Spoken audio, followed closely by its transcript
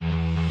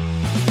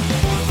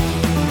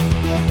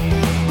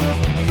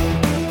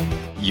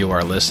You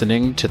are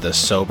listening to the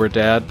Sober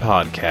Dad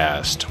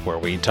Podcast, where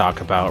we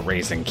talk about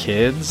raising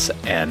kids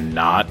and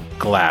not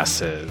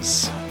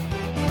glasses.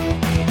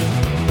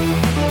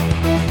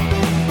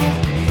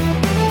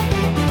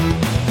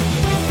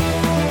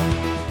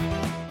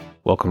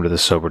 Welcome to the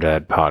Sober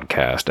Dad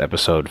Podcast,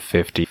 episode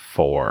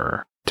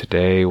 54.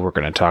 Today we're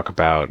going to talk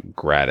about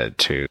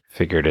gratitude.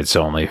 Figured it's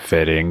only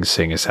fitting,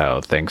 seeing as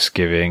how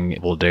Thanksgiving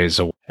will days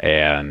away,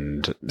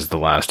 and this is the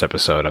last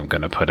episode I'm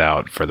going to put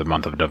out for the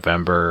month of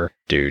November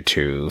due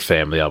to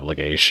family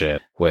obligation,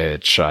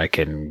 which I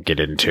can get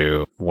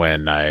into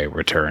when I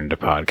return to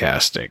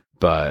podcasting.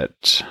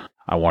 But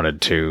I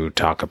wanted to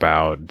talk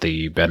about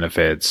the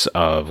benefits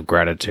of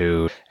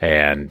gratitude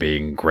and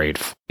being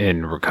grateful.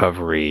 In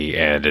recovery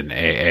and in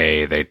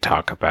AA, they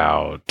talk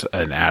about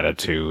an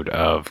attitude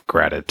of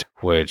gratitude,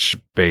 which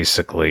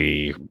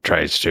basically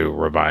tries to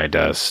remind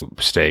us to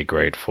stay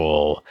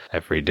grateful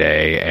every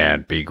day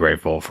and be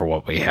grateful for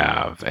what we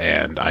have.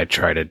 And I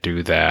try to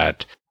do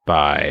that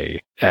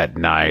at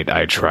night,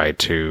 I try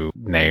to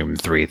name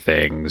 3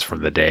 things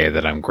from the day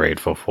that I'm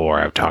grateful for.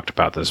 I've talked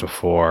about this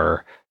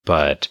before,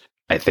 but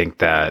I think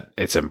that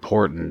it's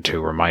important to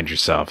remind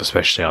yourself,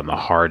 especially on the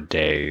hard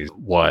days,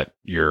 what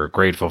you're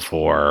grateful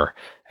for.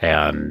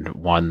 And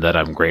one that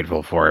I'm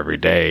grateful for every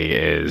day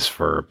is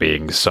for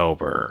being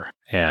sober.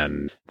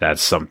 And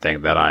that's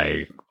something that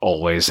I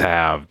always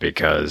have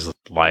because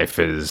life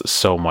is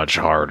so much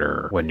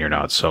harder when you're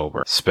not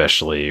sober,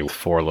 especially with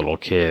 4 little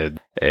kids.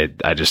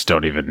 I just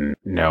don't even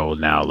know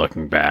now,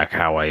 looking back,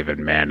 how I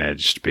even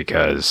managed,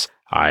 because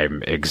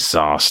I'm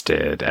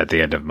exhausted at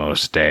the end of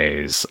most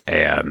days,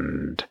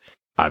 and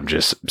I'm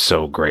just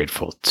so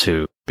grateful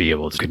to be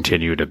able to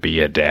continue to be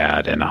a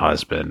dad and a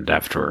husband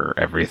after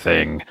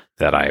everything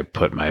that I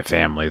put my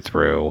family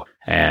through.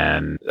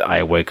 And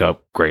I wake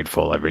up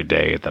grateful every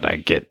day that I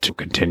get to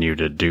continue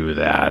to do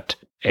that.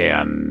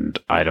 And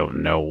I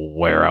don't know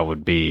where I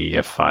would be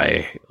if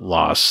I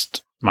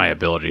lost my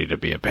ability to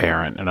be a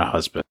parent and a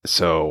husband.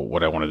 So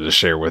what I wanted to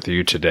share with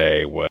you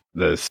today was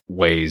the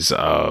ways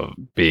of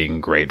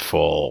being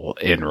grateful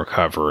in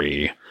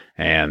recovery.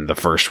 And the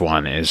first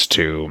one is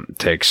to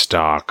take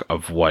stock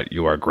of what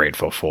you are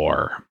grateful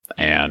for.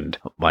 And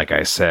like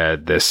I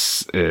said,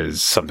 this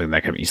is something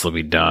that can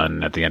easily be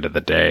done at the end of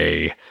the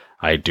day.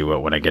 I do it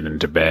when I get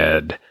into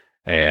bed,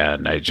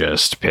 and I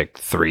just pick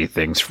 3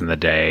 things from the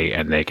day,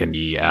 and they can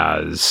be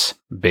as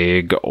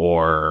big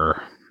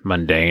or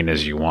mundane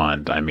as you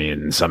want. I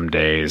mean, some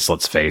days,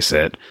 let's face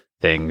it,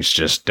 things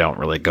just don't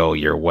really go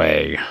your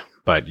way.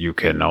 But you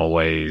can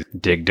always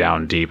dig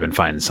down deep and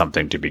find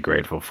something to be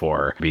grateful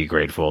for. Be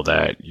grateful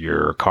that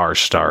your car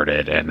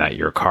started and that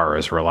your car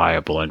is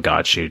reliable and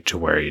got you to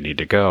where you need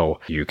to go.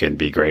 You can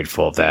be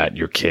grateful that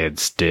your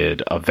kids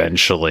did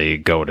eventually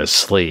go to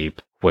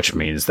sleep, which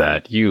means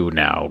that you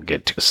now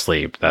get to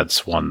sleep.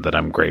 That's one that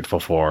I'm grateful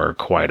for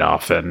quite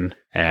often.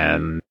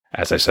 And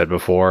as I said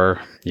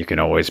before, you can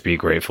always be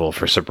grateful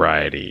for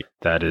sobriety.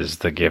 That is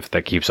the gift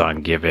that keeps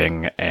on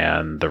giving,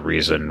 and the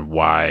reason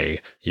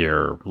why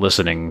you're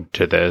listening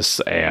to this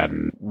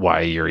and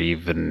why you're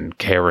even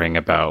caring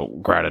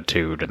about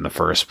gratitude in the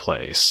first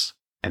place.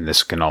 And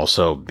this can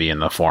also be in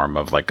the form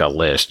of like a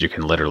list. You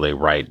can literally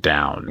write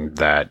down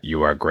that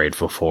you are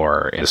grateful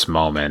for in this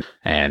moment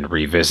and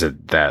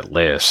revisit that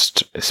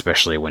list,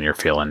 especially when you're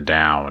feeling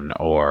down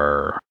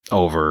or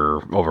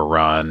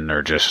overrun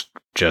or just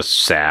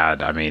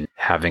sad. I mean,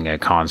 having a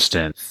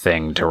constant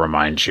thing to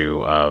remind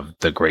you of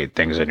the great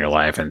things in your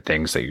life and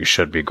things that you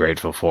should be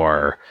grateful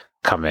for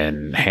come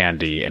in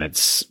handy. And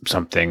it's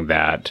something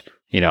that,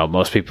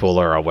 most people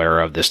are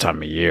aware of this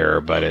time of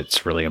year, but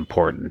it's really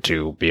important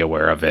to be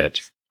aware of it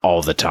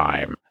all the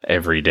time,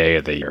 every day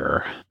of the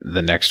year.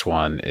 The next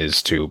one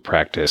is to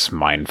practice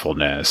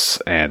mindfulness,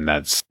 and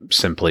that's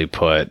simply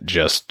put,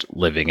 just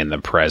living in the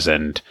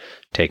present,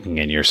 taking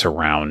in your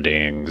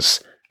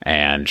surroundings,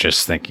 and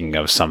just thinking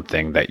of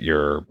something that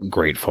you're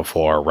grateful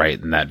for right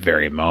in that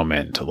very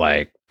moment,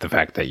 like the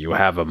fact that you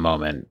have a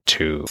moment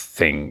to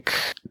think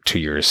to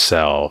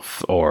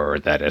yourself, or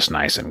that it's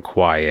nice and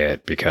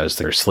quiet because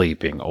they're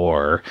sleeping,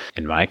 or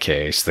in my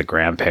case, the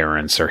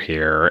grandparents are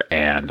here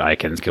and I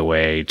can go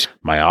away to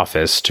my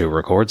office to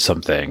record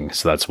something.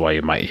 So that's why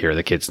you might hear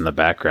the kids in the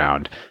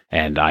background.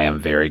 And I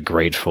am very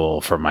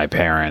grateful for my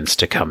parents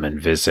to come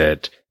and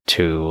visit,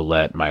 to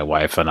let my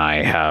wife and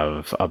I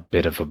have a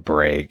bit of a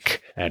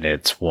break, and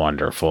it's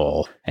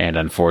wonderful. And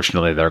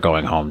unfortunately, they're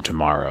going home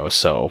tomorrow,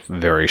 so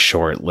very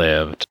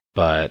short-lived.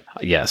 But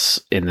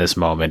yes, in this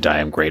moment, I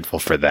am grateful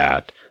for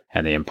that.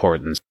 And the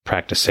importance of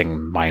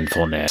practicing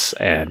mindfulness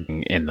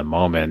and in the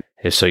moment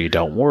is so you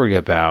don't worry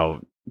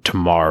about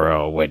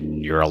tomorrow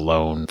when you're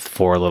alone with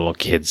 4 little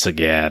kids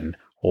again,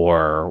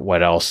 or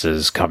what else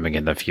is coming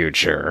in the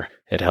future.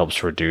 it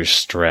helps reduce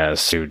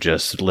stress to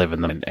just live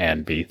in them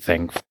and be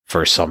thankful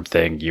for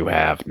something you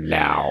have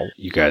now.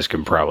 You guys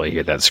can probably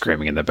hear that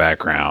screaming in the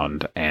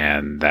background,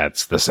 and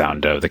that's the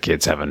sound of the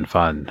kids having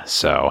fun.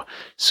 So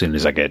as soon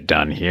as I get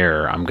done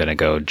here, I'm going to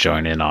go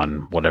join in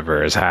on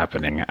whatever is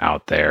happening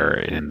out there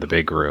in the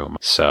big room.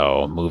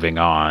 So moving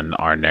on,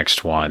 our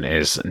next one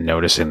is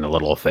noticing the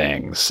little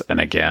things. And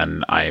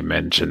again, I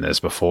mentioned this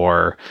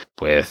before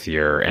with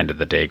your end of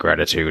the day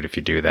gratitude if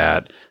you do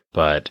that,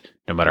 but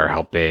no matter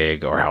how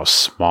big or how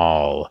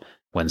small,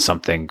 when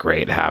something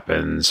great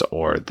happens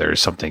or there's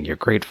something you're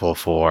grateful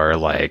for,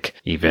 like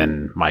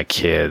even my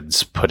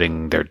kids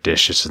putting their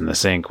dishes in the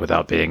sink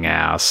without being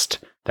asked,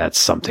 that's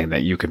something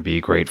that you can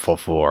be grateful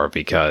for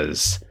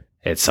because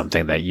it's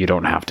something that you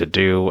don't have to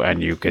do,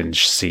 and you can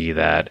see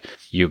that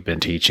you've been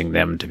teaching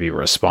them to be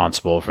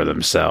responsible for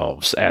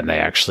themselves, and they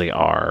actually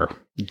are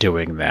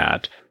doing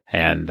that.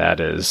 And that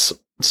is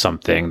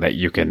something that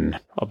you can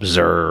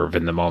observe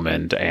in the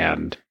moment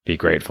and be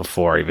grateful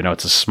for, even though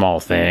it's a small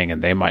thing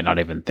and they might not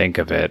even think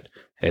of it.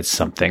 It's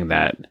something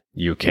that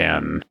you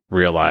can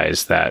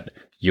realize that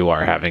you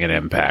are having an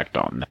impact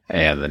on.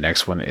 And the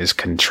next one is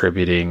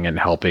contributing and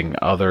helping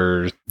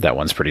others. That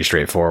one's pretty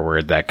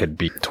straightforward. That could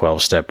be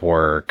 12-step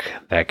work.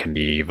 That can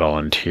be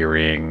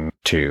volunteering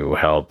to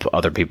help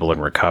other people in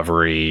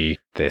recovery.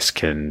 This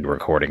can be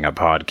recording a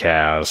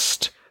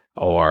podcast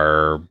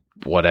or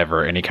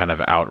whatever, any kind of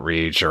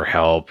outreach or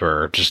help,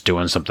 or just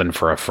doing something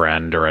for a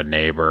friend or a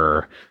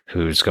neighbor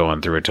who's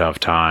going through a tough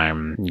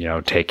time,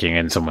 taking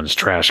in someone's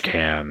trash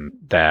can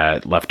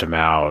that left them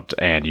out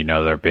and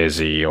they're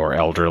busy or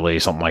elderly,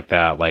 something like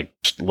that. Like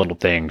little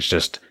things,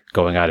 just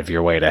going out of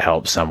your way to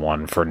help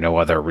someone for no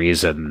other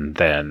reason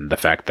than the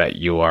fact that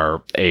you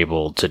are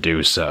able to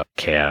do so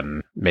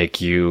can make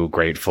you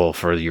grateful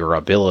for your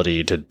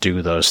ability to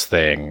do those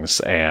things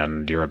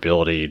and your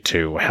ability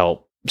to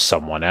help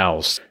someone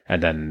else,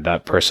 and then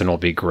that person will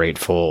be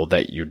grateful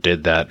that you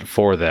did that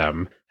for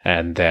them,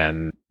 and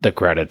then the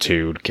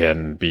gratitude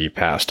can be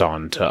passed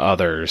on to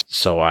others.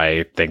 So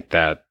I think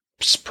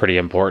that's pretty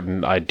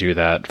important. I do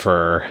that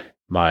for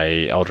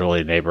my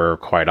elderly neighbor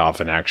quite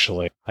often,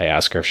 actually. I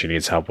ask her if she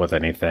needs help with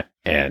anything,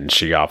 and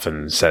she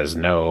often says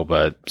no,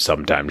 but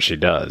sometimes she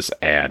does,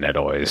 and it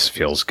always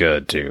feels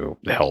good to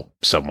help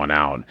someone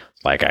out.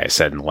 Like I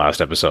said in the last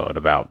episode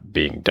about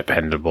being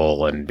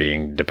dependable and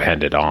being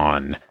depended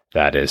on,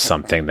 that is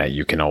something that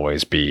you can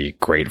always be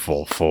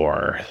grateful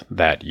for,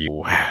 that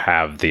you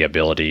have the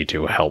ability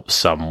to help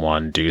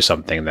someone do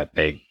something that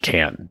they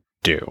can't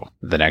do.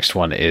 The next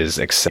one is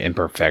accept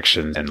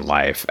imperfections in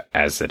life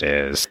as it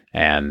is.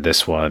 And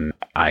this one,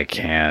 I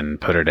can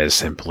put it as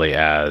simply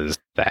as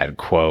that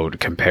quote,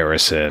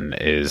 comparison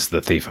is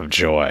the thief of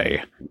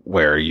joy,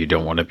 where you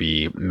don't want to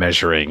be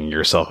measuring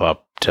yourself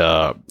up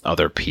to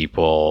other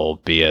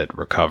people, be it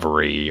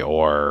recovery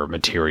or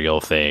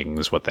material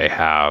things, what they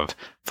have.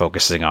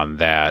 Focusing on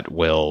that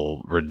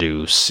will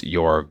reduce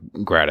your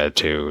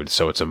gratitude.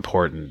 So it's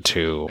important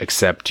to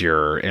accept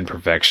your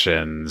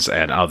imperfections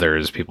and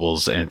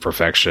people's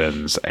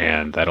imperfections,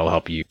 and that'll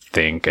help you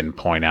think and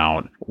point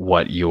out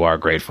what you are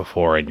grateful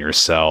for in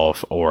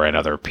yourself or in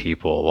other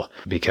people.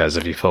 Because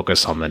if you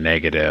focus on the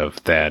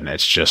negative, then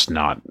it's just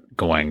not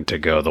going to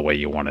go the way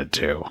you want it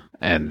to.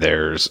 And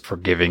there's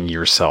forgiving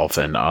yourself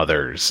and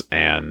others,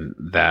 and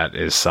that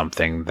is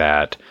something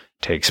that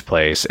takes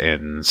place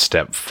in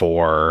step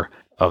 4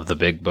 of the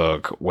big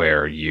book,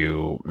 where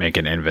you make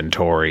an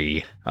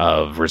inventory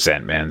of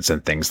resentments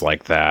and things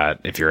like that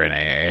if you're in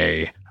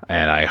AA.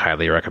 And I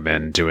highly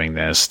recommend doing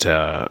this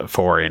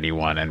for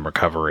anyone in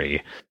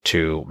recovery,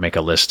 to make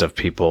a list of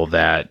people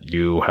that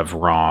you have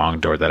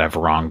wronged or that have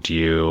wronged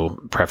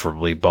you,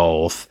 preferably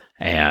both,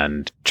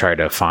 and try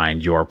to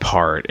find your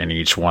part in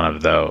each one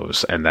of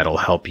those. And that'll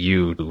help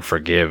you to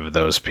forgive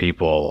those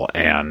people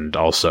and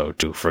also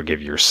to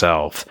forgive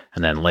yourself.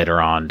 And then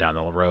later on down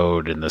the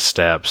road in the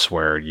steps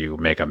where you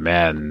make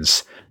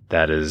amends,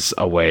 that is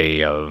a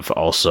way of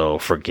also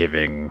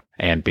forgiving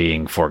and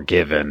being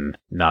forgiven.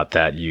 Not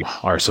that you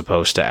are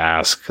supposed to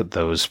ask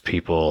those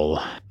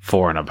people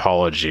for an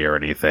apology or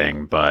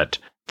anything, but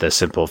the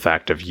simple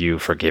fact of you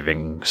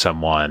forgiving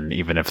someone,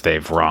 even if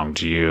they've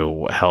wronged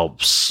you,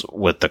 helps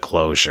with the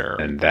closure.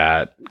 And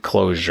that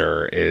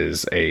closure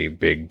is a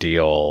big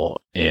deal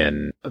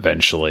in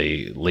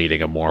eventually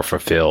leading a more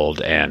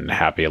fulfilled and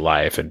happy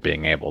life and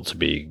being able to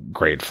be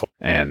grateful.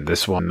 And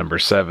this one, number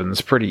 7, is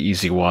a pretty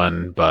easy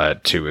one,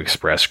 but to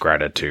express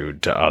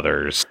gratitude to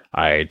others.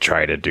 I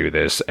try to do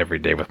this every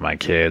day with my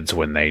kids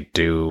when they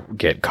do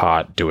get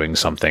caught doing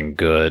something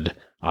good.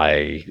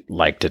 I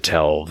like to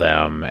tell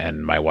them,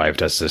 and my wife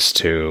does this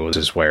too. This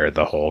is where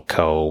the whole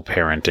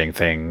co-parenting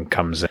thing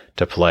comes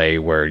into play,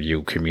 where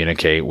you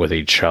communicate with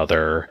each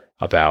other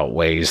about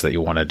ways that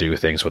you want to do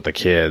things with the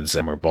kids,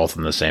 and we're both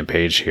on the same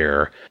page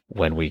here.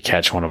 When we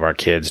catch one of our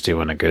kids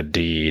doing a good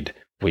deed,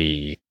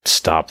 we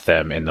stop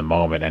them in the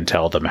moment and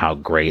tell them how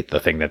great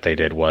the thing that they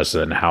did was,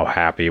 and how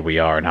happy we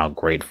are and how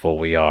grateful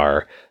we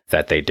are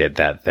that they did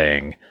that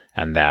thing.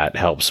 And that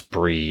helps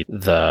breed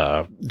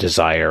the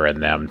desire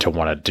in them to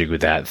want to do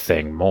that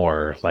thing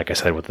more. Like I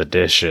said, with the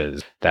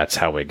dishes, that's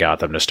how we got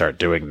them to start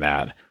doing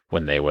that.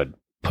 When they would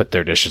put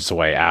their dishes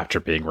away after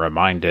being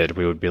reminded,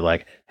 we would be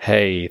like,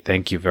 hey,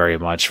 thank you very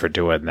much for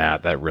doing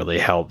that. That really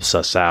helps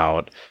us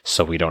out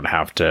so we don't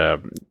have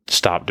to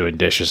stop doing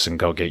dishes and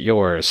go get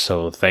yours.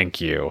 So thank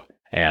you.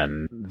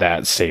 And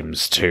that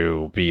seems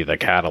to be the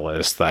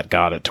catalyst that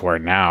got it to where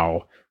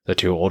now the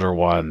two older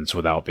ones,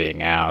 without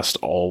being asked,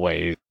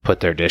 always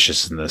put their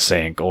dishes in the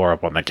sink or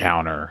up on the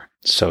counter.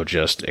 So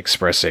just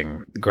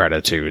expressing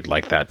gratitude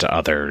like that to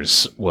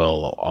others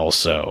will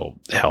also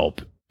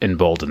help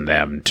embolden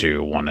them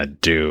to want to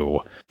do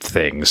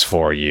things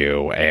for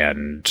you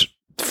and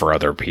for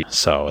other people.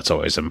 So it's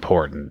always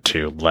important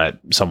to let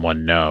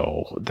someone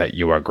know that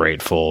you are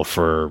grateful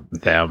for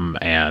them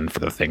and for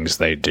the things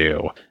they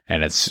do.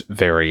 And it's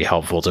very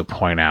helpful to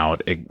point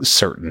out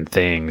certain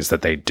things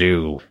that they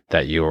do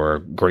that you're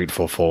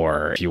grateful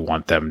for if you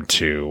want them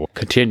to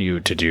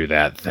continue to do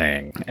that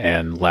thing.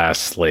 And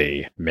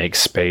lastly, make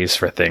space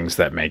for things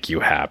that make you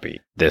happy.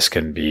 This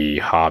can be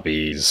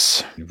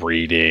hobbies,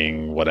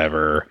 reading,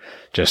 whatever,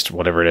 just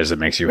whatever it is that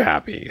makes you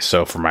happy.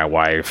 So for my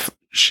wife,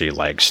 she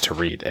likes to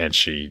read, and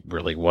she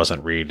really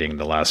wasn't reading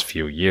the last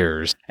few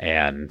years.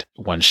 And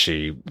when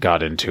she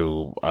got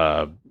into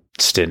a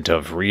stint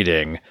of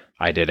reading,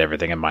 I did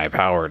everything in my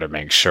power to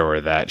make sure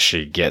that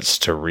she gets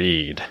to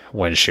read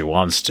when she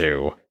wants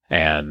to.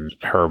 And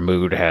her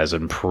mood has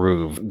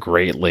improved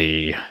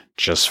greatly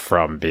just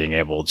from being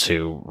able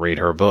to read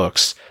her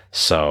books.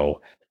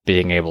 So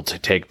being able to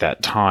take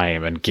that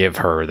time and give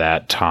her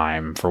that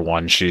time, for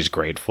one, she's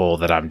grateful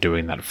that I'm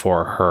doing that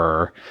for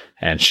her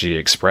and she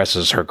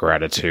expresses her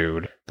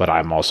gratitude, but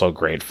I'm also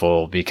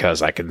grateful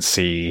because I can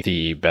see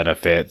the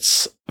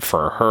benefits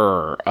for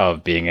her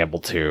of being able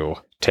to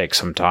take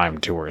some time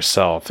to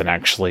herself and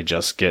actually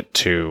just get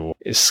to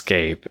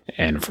escape.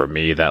 And for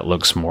me, that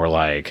looks more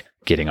like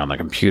getting on the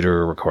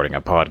computer, recording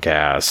a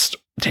podcast,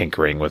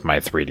 tinkering with my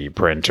 3D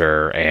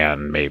printer,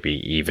 and maybe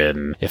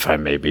even, if I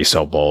may be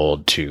so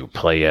bold, to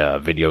play a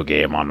video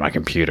game on my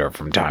computer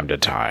from time to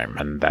time.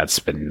 And that's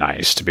been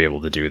nice to be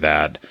able to do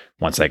that.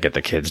 Once I get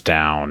the kids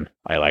down,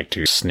 I like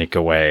to sneak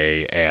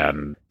away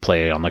and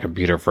play on the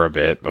computer for a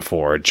bit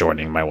before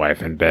joining my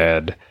wife in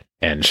bed.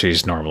 And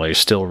she's normally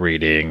still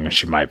reading.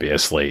 She might be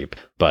asleep,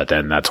 but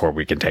then that's where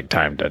we can take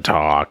time to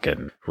talk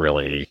and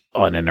really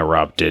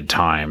uninterrupted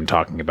time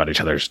talking about each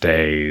other's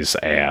days.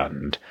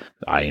 And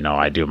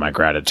I do my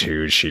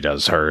gratitude. She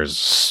does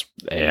hers.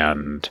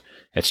 And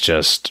it's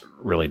just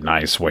really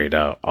nice way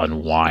to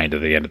unwind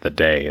at the end of the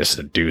day is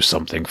to do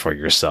something for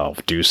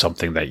yourself, do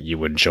something that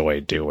you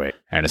enjoy doing.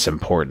 And it's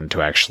important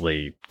to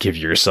actually give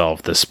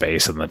yourself the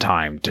space and the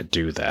time to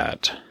do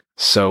that.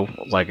 So,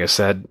 like I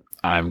said,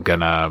 I'm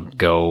gonna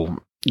go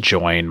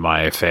join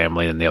my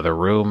family in the other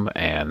room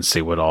and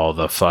see what all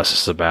the fuss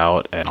is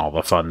about and all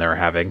the fun they're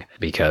having,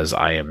 because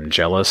I am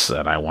jealous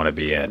and I want to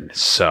be in.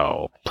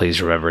 So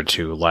please remember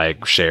to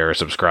like, share,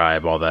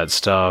 subscribe, all that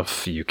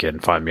stuff. You can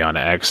find me on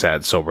X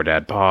at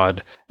SoberDadPod,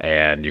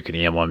 and you can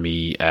email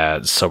me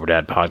at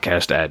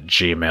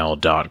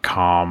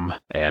SoberDadPodcast@gmail.com.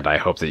 And I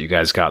hope that you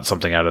guys got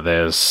something out of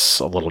this,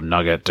 a little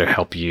nugget to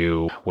help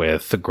you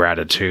with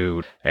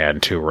gratitude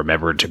and to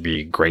remember to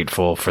be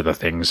grateful for the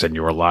things in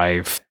your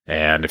life.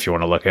 And if you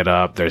want to look it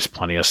up, there's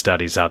plenty of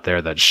studies out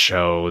there that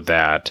show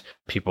that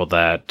people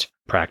that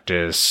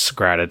practice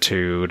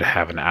gratitude,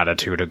 have an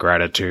attitude of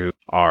gratitude,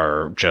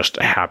 are just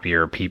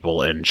happier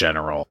people in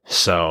general.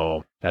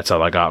 So that's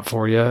all I got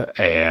for you.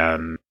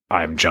 And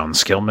I'm John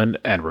Skillman,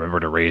 and remember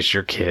to raise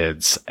your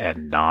kids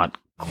and not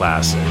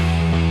classic.